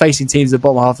when we're facing teams at the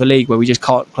bottom half of the league where we just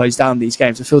can't close down these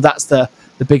games. I feel that's the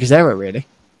biggest error, really.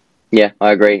 Yeah,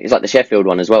 I agree. It's like the Sheffield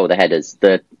one as well, the headers.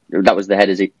 That was the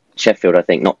headers at Sheffield, I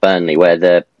think, not Burnley, where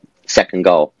the second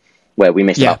goal, where we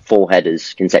missed about 4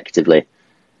 headers consecutively.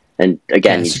 And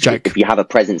again, if you have a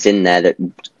presence in there that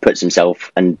puts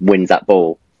himself and wins that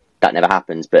ball, that never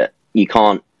happens. But you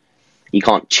can't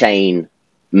chain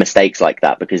mistakes like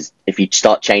that, because if you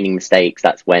start chaining mistakes,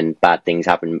 that's when bad things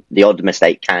happen. The odd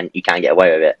mistake you can get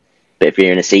away with it. But if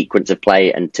you're in a sequence of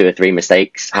play and 2 or 3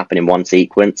 mistakes happen in one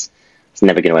sequence, it's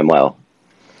never going to end well.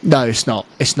 No, it's not.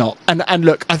 It's not. And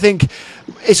look, I think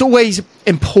it's always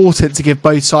important to give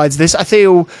both sides this. I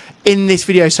feel in this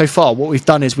video so far, what we've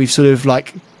done is we've sort of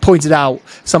like pointed out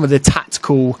some of the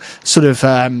tactical sort of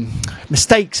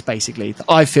mistakes, basically, that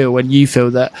I feel and you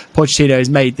feel that Pochettino has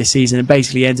made this season, and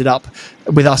basically ended up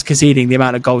with us conceding the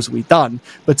amount of goals that we've done.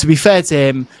 But to be fair to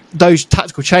him, those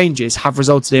tactical changes have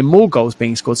resulted in more goals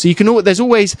being scored. So there's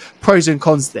always pros and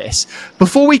cons to this.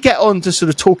 Before we get on to sort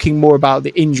of talking more about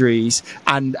the injuries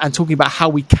and talking about how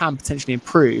we can potentially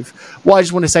improve, what I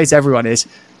just want to say to everyone is,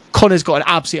 Connor's got an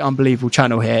absolutely unbelievable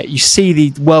channel here. You see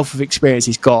the wealth of experience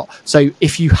he's got. So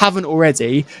if you haven't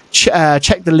already,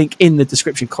 check the link in the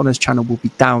description. Connor's channel will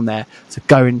be down there. So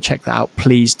go and check that out.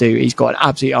 Please do. He's got an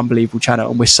absolutely unbelievable channel,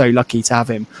 and we're so lucky to have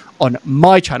him on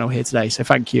my channel here today. So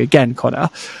thank you again, Connor.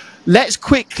 Let's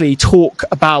quickly talk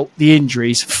about the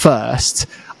injuries first.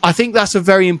 I think that's a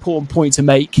very important point to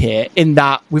make here, in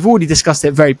that we've already discussed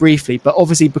it very briefly, but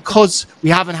obviously because we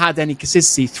haven't had any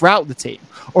consistency throughout the team,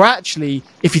 or actually,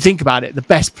 if you think about it, the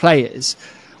best players,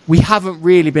 we haven't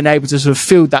really been able to sort of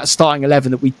field that starting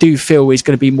 11 that we do feel is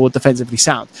going to be more defensively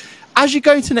sound. As you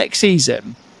go into next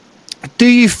season, do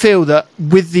you feel that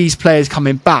with these players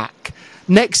coming back,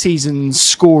 next season's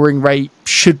scoring rate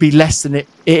should be less than it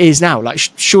is now? Like,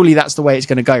 surely that's the way it's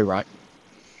going to go, right?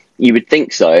 You would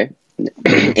think so.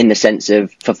 In the sense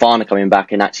of Fofana coming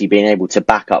back and actually being able to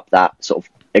back up that sort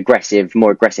of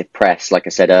more aggressive press, like I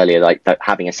said earlier, like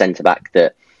having a centre-back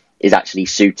that is actually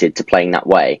suited to playing that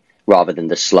way, rather than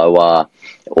the slower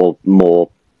or more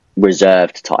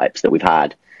reserved types that we've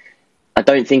had. I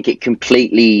don't think it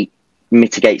completely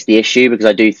mitigates the issue, because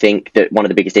I do think that one of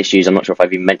the biggest issues, I'm not sure if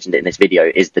I've even mentioned it in this video,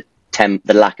 is the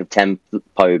lack of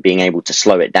tempo, being able to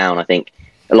slow it down. I think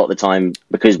a lot of the time,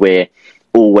 because we're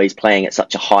always playing at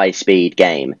such a high speed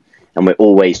game, and we're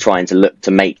always trying to look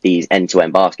to make these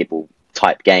end-to-end basketball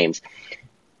type games,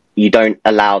 you don't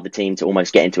allow the team to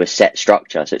almost get into a set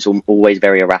structure. So it's always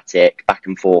very erratic, back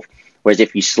and forth. Whereas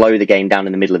if you slow the game down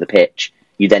in the middle of the pitch,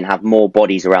 you then have more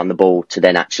bodies around the ball to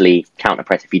then actually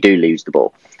counter-press if you do lose the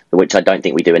ball, which I don't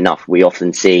think we do enough. We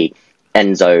often see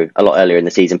Enzo a lot earlier in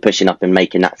the season pushing up and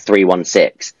making that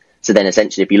 3-1-6. So then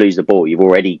essentially if you lose the ball, you've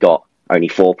already got only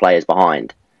 4 players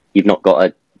behind. You've not got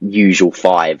a usual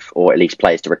 5 or at least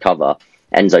players to recover.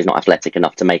 Enzo's not athletic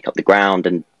enough to make up the ground,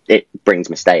 and it brings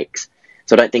mistakes.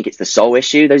 So I don't think it's the sole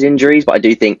issue, those injuries, but I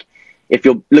do think if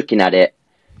you're looking at it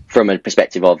from a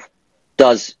perspective of,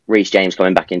 does Reece James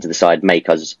coming back into the side make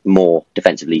us more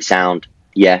defensively sound?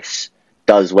 Yes.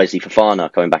 Does Wesley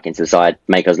Fofana coming back into the side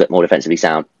make us look more defensively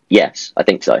sound? Yes, I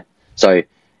think so. So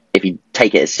if you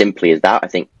take it as simply as that, I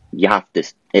think you have to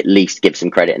at least give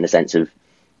some credit in the sense of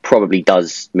probably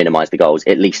does minimise the goals,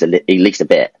 at least a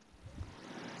bit.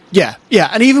 Yeah,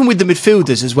 and even with the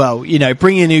midfielders as well, you know,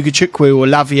 bringing in Ugachukwu or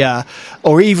Lavia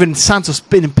or even Santos,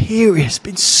 been imperious,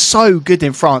 been so good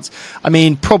in France. I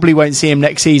mean, probably won't see him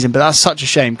next season, but that's such a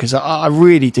shame, because I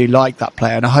really do like that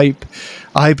player, and I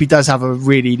hope he does have a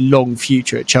really long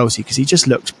future at Chelsea, because he just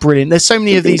looks brilliant. There's so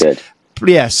many of these,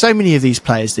 so many of these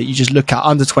players that you just look at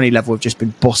under 20 level have just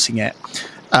been bossing it.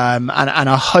 And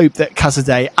I hope that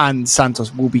Conceded and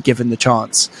Santos will be given the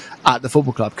chance at the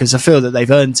football club, because I feel that they've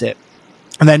earned it.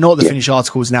 And they're not the finished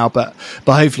articles now, but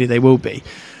hopefully they will be.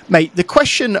 Mate, the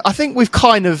question, I think we've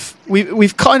kind of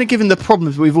given the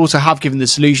problems, but we've also given the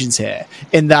solutions here,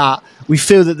 in that we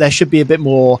feel that there should be a bit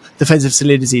more defensive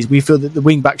solidities. We feel that the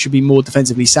wing-back should be more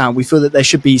defensively sound. We feel that there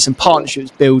should be some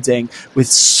partnerships building with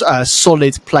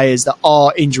solid players that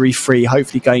are injury-free,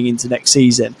 hopefully going into next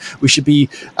season. We should be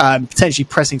potentially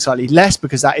pressing slightly less,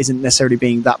 because that isn't necessarily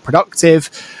being that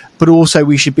productive. But also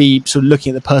we should be sort of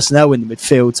looking at the personnel in the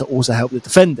midfield to also help the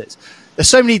defenders. There's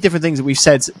so many different things that we've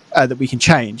said that we can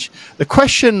change. The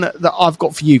question that I've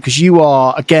got for you, because you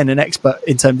are, again, an expert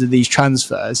in terms of these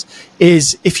transfers,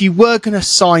 is if you were going to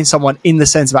sign someone in the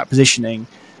centre-back positioning,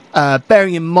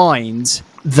 bearing in mind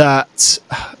that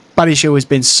Badiashile has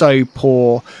been so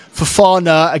poor.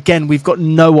 Fofana, again, we've got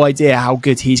no idea how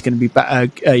good he's going to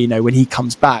be when he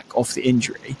comes back off the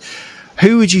injury.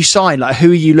 Who would you sign? Like,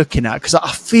 who are you looking at? Because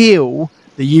I feel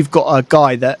that you've got a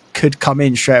guy that could come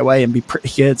in straight away and be pretty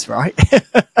good, right?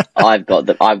 I've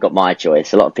got my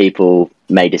choice. A lot of people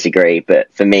may disagree,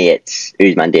 but for me, it's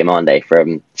Ousmane Diomande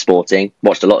from Sporting.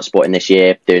 Watched a lot of Sporting this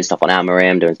year, doing stuff on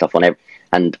Amorim, doing stuff on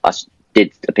and I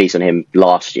did a piece on him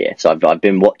last year, so I've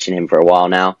been watching him for a while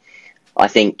now. I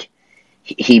think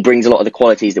he brings a lot of the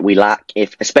qualities that we lack,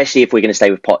 especially if we're going to stay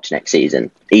with Poch next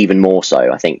season, even more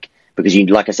so, I think. Because,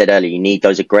 like I said earlier, you need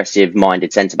those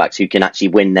aggressive-minded centre-backs who can actually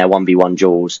win their 1v1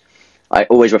 duels. I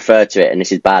always refer to it, and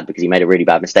this is bad because he made a really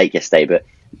bad mistake yesterday, but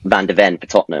Van de Ven for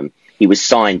Tottenham, he was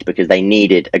signed because they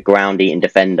needed a ground-eating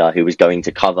defender who was going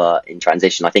to cover in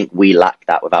transition. I think we lack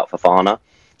that without Fofana.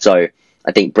 So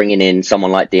I think bringing in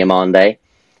someone like Diomande,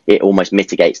 it almost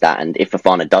mitigates that. And if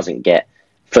Fofana doesn't get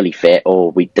fully fit,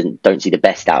 or we don't see the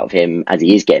best out of him as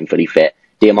he is getting fully fit,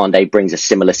 Diomande brings a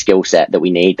similar skill set that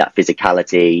we need, that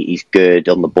physicality. He's good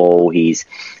on the ball. He's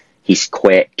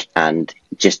quick and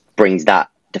just brings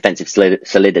that defensive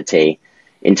solidity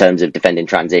in terms of defending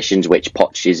transitions, which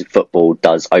Poch's football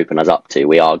does open us up to.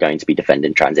 We are going to be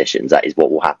defending transitions. That is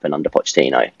what will happen under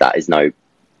Pochettino. That is no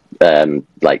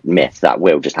myth. That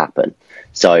will just happen.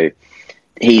 So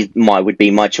would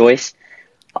be my choice.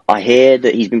 I hear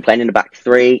that he's been playing in the back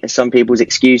three as some people's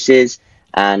excuses,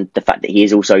 and the fact that he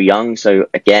is also young. So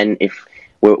again, if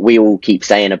we all keep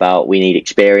saying about we need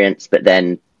experience, but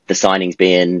then the signings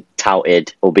being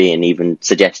touted or being even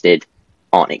suggested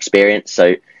aren't experienced.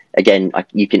 So again, I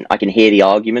can hear the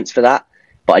arguments for that,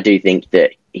 but I do think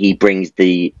that he brings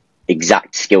the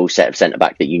exact skill set of centre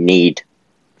back that you need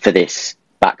for this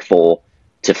back four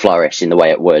to flourish in the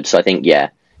way it would. So I think,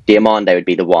 Diomande would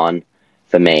be the one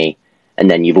for me, and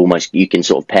then you can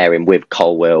sort of pair him with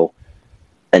Colwill,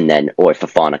 and then, or if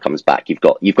Fofana comes back, you've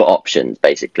got options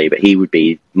basically. But he would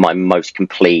be my most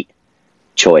complete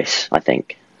choice, I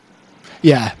think.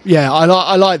 Yeah,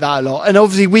 I like that a lot. And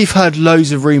obviously we've heard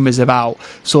loads of rumours about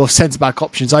sort of centre-back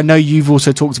options. I know you've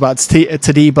also talked about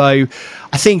Todibo.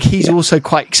 I think he's also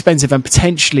quite expensive and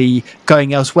potentially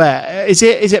going elsewhere. Is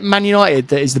it Man United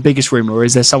that is the biggest rumour, or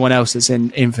is there someone else that's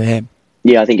in for him?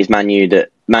 Yeah, I think it's Man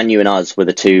U and us were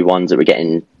the two ones that were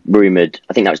getting rumoured.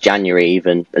 I think that was January,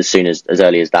 even as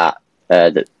early as that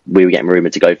we were getting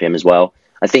rumoured to go for him as well.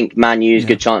 I think Man U's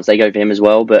good chance they go for him as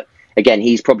well, but again,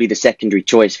 he's probably the secondary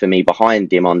choice for me behind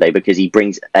Diomande because he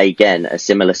brings, again, a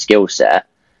similar skill set,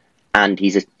 and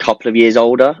he's a couple of years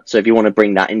older. So if you want to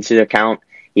bring that into account,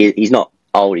 he's not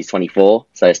old, he's 24,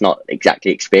 so it's not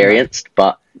exactly experienced,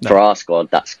 but for our squad,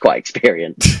 that's quite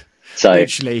experienced. So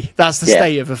literally, that's the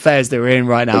state of affairs that we're in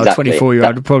right now. Exactly. A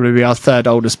 24-year-old would probably be our third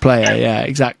oldest player. Yeah,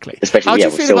 exactly. Especially, how do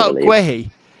you feel about Guehi?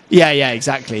 Yeah,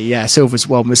 exactly. Yeah, Silva's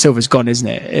gone, isn't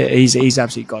it? He's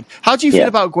absolutely gone. How do you feel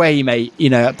about Guehi,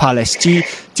 mate? At Palace, do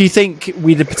you think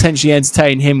we'd potentially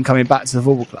entertain him coming back to the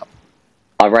football club?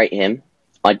 I rate him.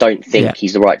 I don't think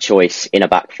he's the right choice in a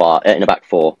back four.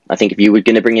 I think if you were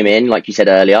going to bring him in, like you said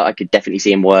earlier, I could definitely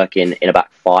see him working in a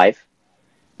back five.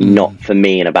 Not for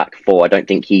me in a back four. I don't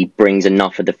think he brings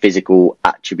enough of the physical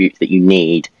attributes that you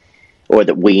need, or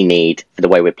that we need for the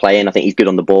way we're playing. I think he's good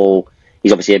on the ball.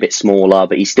 He's obviously a bit smaller,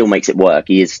 but he still makes it work.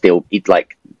 He's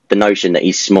like, the notion that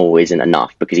he's small isn't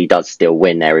enough, because he does still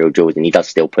win aerial duels and he does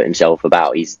still put himself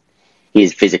about. He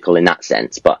is physical in that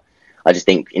sense, but I just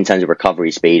think in terms of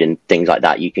recovery speed and things like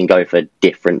that, you can go for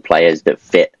different players that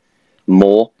fit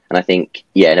more. And I think,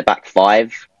 in a back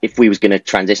five, if we was going to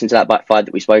transition to that back five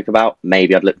that we spoke about,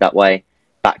 maybe I'd look that way.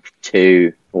 Back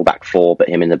two or back four, but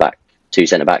him in the back two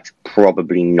centre backs,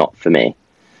 probably not for me.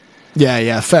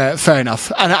 Yeah, fair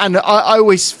enough. And I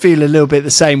always feel a little bit the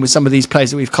same with some of these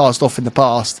players that we've cast off in the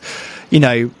past.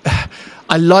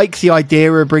 I like the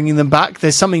idea of bringing them back.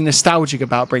 There's something nostalgic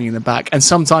about bringing them back, and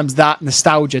sometimes that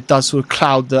nostalgia does sort of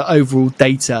cloud the overall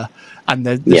data and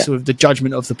the sort of the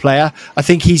judgment of the player. I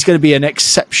think he's going to be an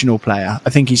exceptional player. I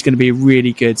think he's going to be a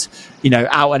really good,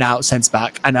 out and out centre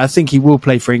back, and I think he will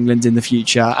play for England in the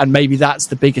future. And maybe that's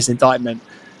the biggest indictment,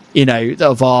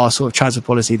 of our sort of transfer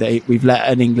policy, that we've let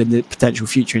an England potential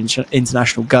future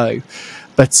international go.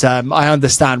 But I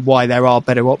understand why there are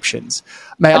better options.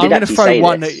 Mate, I'm going to throw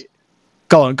one.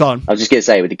 Go on. I was just going to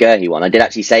say, with the Guehi one, I did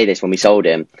actually say this when we sold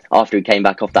him. After he came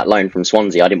back off that loan from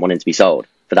Swansea, I didn't want him to be sold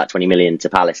for that 20 million to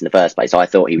Palace in the first place. So I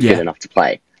thought he was good enough to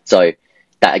play. So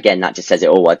that just says it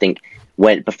all. I think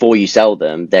before you sell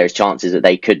them, there's chances that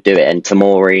they could do it. And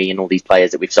Tomori and all these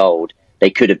players that we've sold, they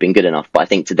could have been good enough. But I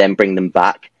think to then bring them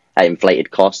back at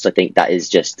inflated costs, I think that is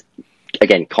just,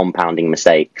 again, compounding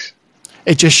mistakes.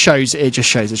 It just shows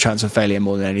a transfer failure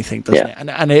more than anything, doesn't it?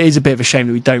 And it is a bit of a shame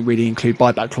that we don't really include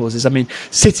buyback clauses. I mean,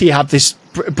 City have this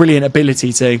brilliant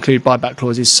ability to include buyback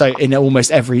clauses so in almost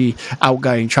every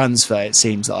outgoing transfer, it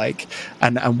seems like,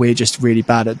 and we're just really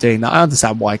bad at doing that. I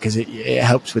understand why, because it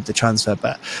helps with the transfer,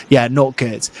 but not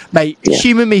good, mate.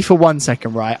 Humour me for 1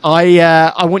 second, right?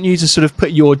 I want you to sort of put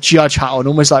your judge hat on,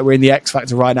 almost like we're in the X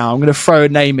Factor right now. I'm going to throw a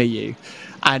name at you,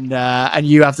 and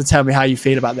you have to tell me how you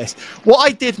feel about this. What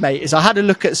I did, mate, is I had a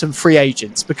look at some free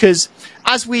agents, because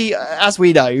as we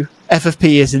know,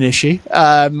 FFP is an issue.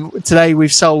 Today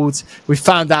we've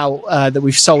found out that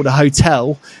we've sold a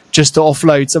hotel just to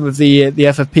offload some of the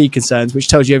FFP concerns, which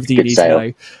tells you everything you need to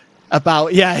know. about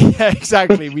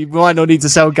exactly. We might not need to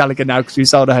sell Gallagher now because we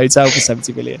sold a hotel for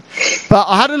 70 million. But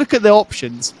I had a look at the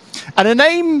options, and a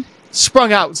name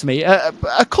sprung out to me, a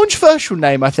controversial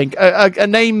name, I think, a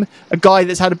name, a guy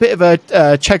that's had a bit of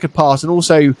a checkered past and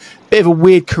also a bit of a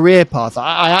weird career path.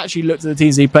 I actually looked at the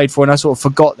teams he played for and I sort of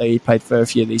forgot that he played for a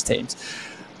few of these teams.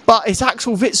 But it's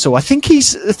Axel Witsel. I think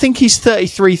he's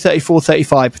 33, 34,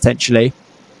 35 potentially.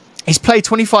 He's played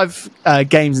 25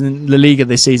 games in La Liga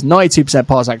this season, 92%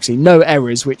 pass accuracy, no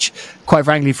errors, which, quite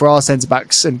frankly, for our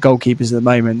centre-backs and goalkeepers at the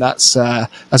moment, that's a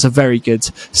very good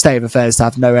state of affairs to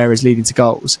have no errors leading to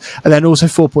goals. And then also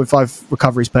 4.5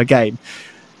 recoveries per game.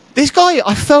 This guy,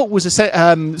 I felt, was a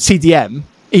CDM.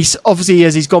 He's obviously,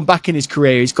 as he's gone back in his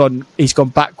career, he's gone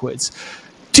backwards.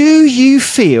 Do you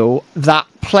feel that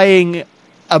playing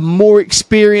a more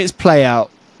experienced player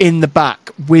in the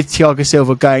back with Thiago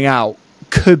Silva going out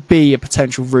could be a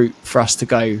potential route for us to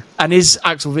go? And is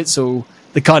Axel Witsel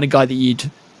the kind of guy that you'd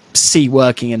see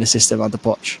working in a system under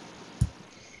Poch?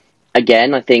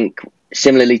 Again, I think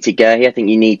similarly to Gerhi, I think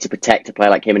you need to protect a player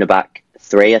like him in a back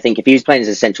three. I think if he was playing as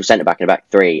a central centre-back in a back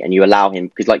three and you allow him,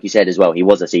 because like you said as well, he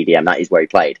was a CDM, that is where he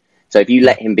played. So if you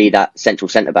let him be that central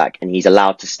centre-back and he's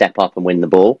allowed to step up and win the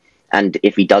ball, and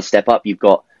if he does step up, you've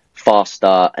got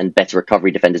faster and better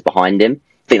recovery defenders behind him.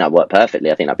 I think that worked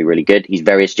perfectly. I think that'd be really good. He's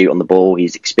very astute on the ball.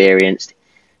 He's experienced.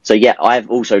 So yeah, I've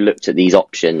also looked at these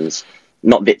options,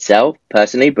 not Witsel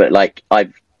personally, but like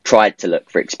I've tried to look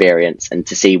for experience and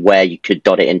to see where you could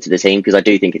dot it into the team, because I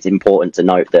do think it's important to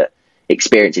note that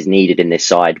experience is needed in this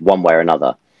side one way or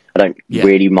another. I don't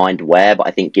really mind where, but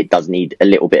I think it does need a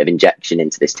little bit of injection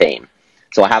into this team.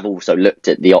 So I have also looked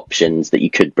at the options that you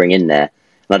could bring in there,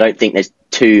 and I don't think there's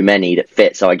too many that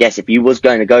fit. So I guess if you was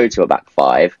going to go to a back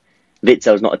five,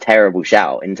 Witsel's not a terrible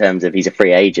shout in terms of he's a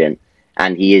free agent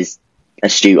and he is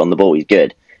astute on the ball. He's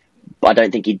good. But I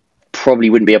don't think he probably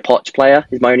wouldn't be a Poch player,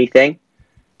 is my only thing.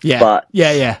 Yeah. But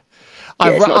I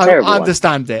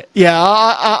understand it. Yeah,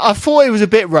 I thought it was a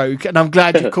bit rogue, and I'm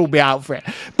glad you called me out for it.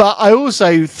 But I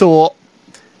also thought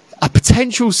a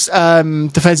potential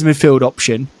defensive midfield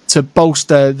option to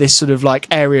bolster this sort of like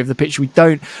area of the pitch. We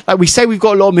don't, like we say, we've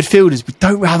got a lot of midfielders. We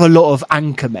don't have a lot of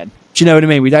anchor men. Do you know what I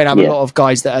mean? We don't have a lot of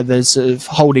guys that are the sort of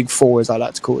holding four, as I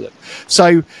like to call them.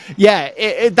 So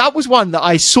yeah, that was one that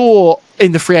I saw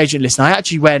in the free agent list, and I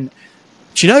actually went,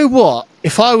 do you know what?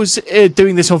 If I was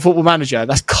doing this on Football Manager,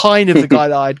 that's kind of the guy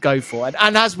that I'd go for.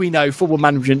 And as we know, football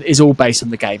management is all based on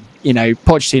the game. You know,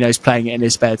 Pochettino's playing it in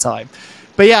his spare time.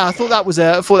 But yeah, I thought that was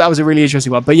a really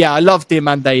interesting one. But yeah, I love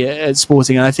Diamande at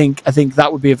Sporting, and I think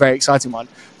that would be a very exciting one.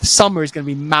 The summer is going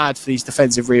to be mad for these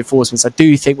defensive reinforcements. I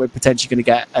do think we're potentially going to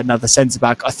get another centre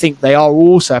back. I think they are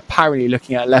also apparently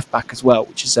looking at a left back as well,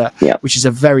 which is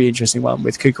a very interesting one,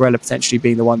 with Cucurella potentially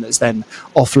being the one that's then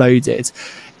offloaded.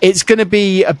 It's going to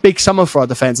be a big summer for our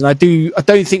defence, and I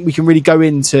don't think we can really go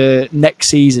into next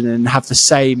season and have the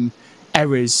same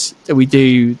errors that we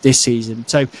do this season.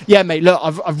 So yeah, mate, look,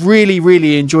 I've really,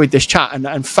 really enjoyed this chat,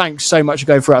 and thanks so much for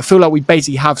going through it. I feel like we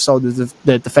basically have solved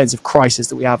the defensive crisis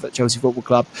that we have at Chelsea Football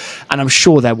Club, and I'm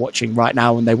sure they're watching right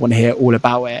now and they want to hear all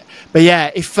about it. But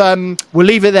yeah, if we'll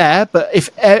leave it there, but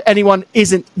if anyone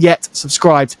isn't yet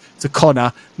subscribed to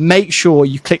Connor, make sure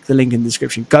you click the link in the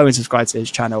description, go and subscribe to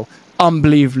his channel.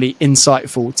 Unbelievably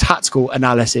insightful tactical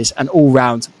analysis and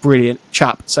all-round brilliant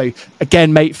chap. So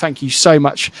again, mate, thank you so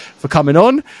much for coming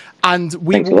on, and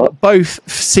we will both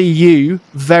see you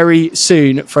very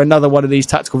soon for another one of these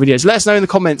tactical videos. Let us know in the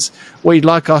comments what you'd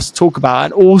like us to talk about,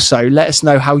 and also let us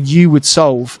know how you would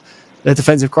solve the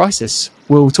defensive crisis.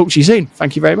 We'll talk to you soon.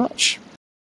 Thank you very much.